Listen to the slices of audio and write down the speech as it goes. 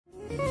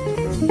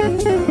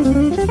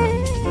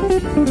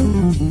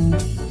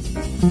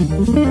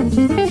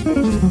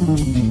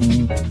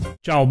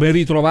Ciao, ben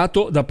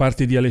ritrovato da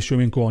parte di Alessio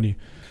Menconi.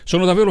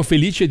 Sono davvero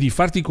felice di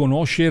farti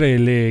conoscere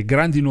le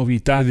grandi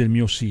novità del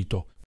mio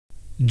sito.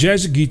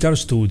 Jazz Guitar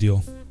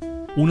Studio,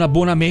 un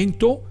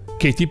abbonamento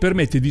che ti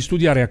permette di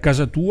studiare a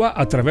casa tua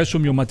attraverso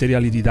il mio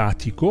materiale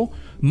didattico,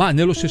 ma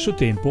nello stesso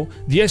tempo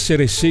di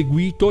essere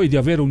seguito e di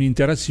avere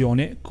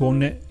un'interazione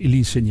con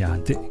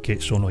l'insegnante, che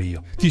sono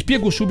io. Ti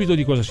spiego subito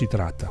di cosa si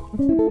tratta.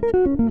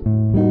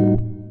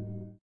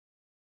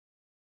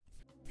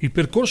 Il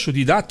percorso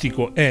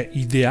didattico è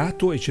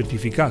ideato e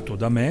certificato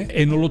da me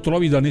e non lo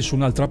trovi da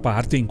nessun'altra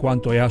parte in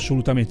quanto è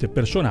assolutamente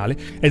personale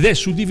ed è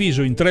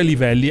suddiviso in 3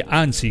 livelli,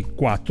 anzi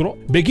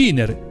 4,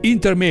 Beginner,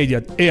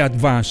 Intermediate e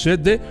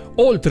Advanced,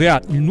 oltre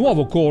al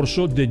nuovo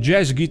corso The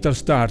Jazz Guitar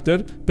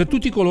Starter per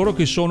tutti coloro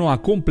che sono a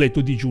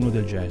completo digiuno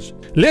del jazz.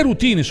 Le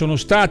routine sono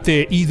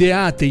state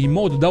ideate in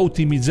modo da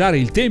ottimizzare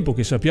il tempo,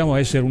 che sappiamo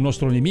essere un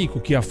nostro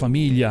nemico, chi ha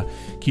famiglia,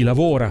 chi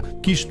lavora,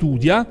 chi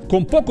studia.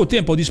 Con poco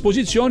tempo a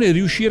disposizione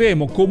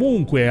riusciremo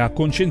comunque a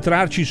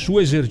concentrarci su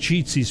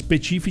esercizi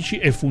specifici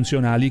e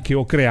funzionali che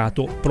ho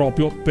creato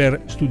proprio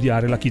per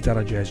studiare la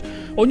chitarra jazz.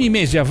 Ogni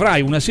mese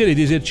avrai una serie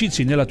di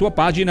esercizi nella tua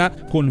pagina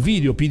con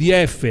video,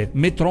 PDF,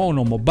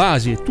 metronomo,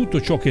 basi e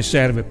tutto ciò che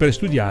serve per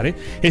studiare,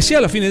 e se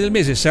alla fine del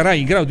mese sarai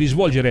in grado di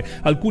svolgere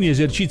alcuni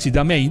esercizi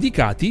da me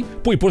indicati,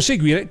 puoi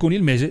proseguire con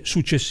il mese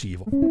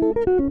successivo.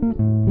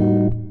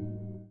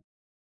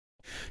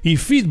 I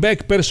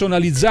feedback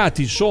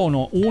personalizzati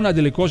sono una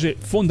delle cose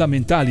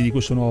fondamentali di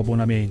questo nuovo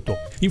abbonamento.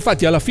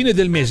 Infatti alla fine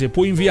del mese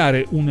puoi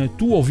inviare un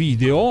tuo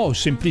video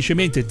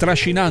semplicemente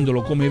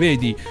trascinandolo, come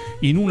vedi,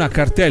 in una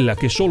cartella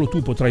che solo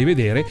tu potrai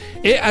vedere,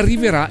 e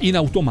arriverà in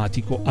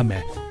automatico a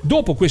me.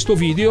 Dopo questo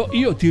video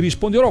io ti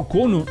risponderò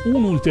con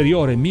un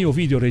ulteriore mio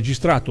video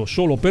registrato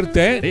solo per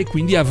te, e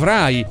quindi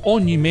avrai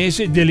ogni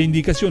mese delle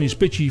indicazioni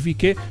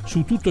specifiche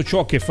su tutto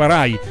ciò che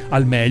farai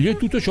al meglio e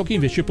tutto ciò che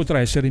invece potrà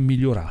essere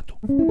migliorato.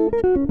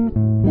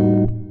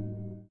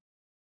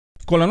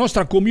 Con la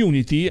nostra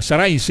community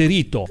sarai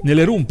inserito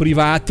nelle room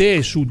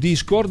private su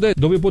Discord,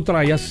 dove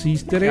potrai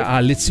assistere a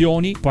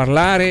lezioni,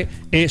 parlare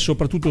e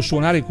soprattutto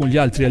suonare con gli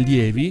altri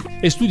allievi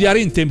e studiare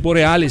in tempo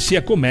reale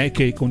sia con me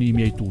che con i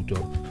miei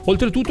tutor.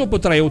 Oltretutto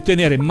potrai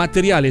ottenere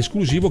materiale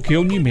esclusivo che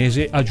ogni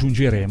mese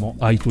aggiungeremo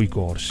ai tuoi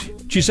corsi.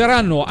 Ci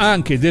saranno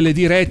anche delle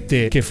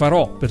dirette che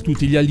farò per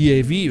tutti gli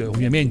allievi,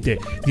 ovviamente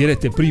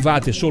dirette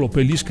private solo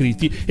per gli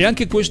iscritti, e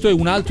anche questo è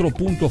un altro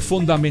punto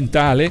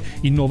fondamentale,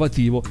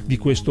 innovativo di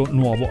questo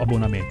nuovo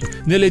abbonamento.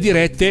 Nelle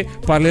dirette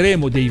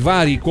parleremo dei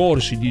vari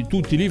corsi di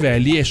tutti i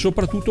livelli e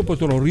soprattutto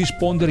potrò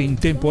rispondere in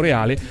tempo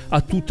reale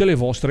a tutte le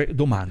vostre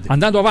domande.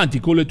 Andando avanti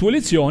con le tue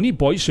lezioni,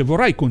 poi, se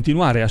vorrai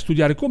continuare a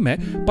studiare con me,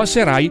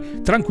 passerai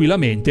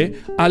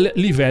tranquillamente al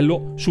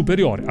livello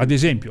superiore. Ad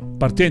esempio,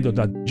 partendo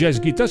da Jazz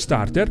Guitar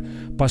Starter,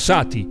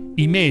 passati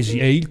i mesi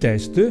e il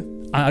test,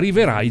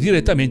 arriverai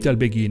direttamente al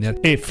beginner,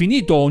 e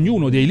finito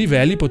ognuno dei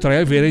livelli potrai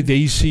avere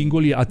dei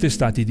singoli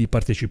attestati di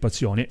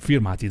partecipazione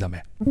firmati da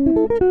me.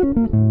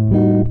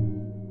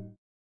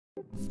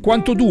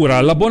 Quanto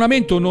dura?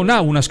 L'abbonamento non ha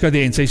una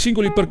scadenza, i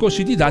singoli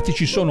percorsi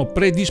didattici sono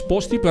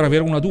predisposti per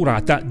avere una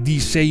durata di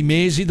 6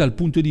 mesi dal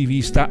punto di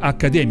vista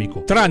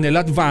accademico, tranne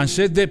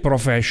l'Advanced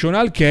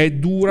Professional che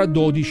dura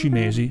 12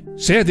 mesi.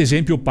 Se ad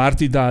esempio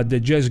parti da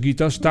The Jazz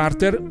Guitar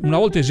Starter, una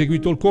volta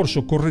eseguito il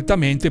corso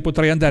correttamente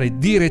potrai andare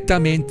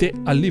direttamente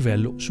al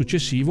livello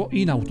successivo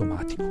in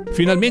automatico.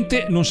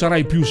 Finalmente non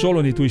sarai più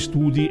solo nei tuoi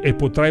studi e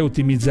potrai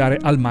ottimizzare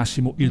al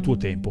massimo il tuo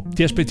tempo.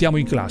 Ti aspettiamo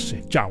in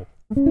classe. Ciao!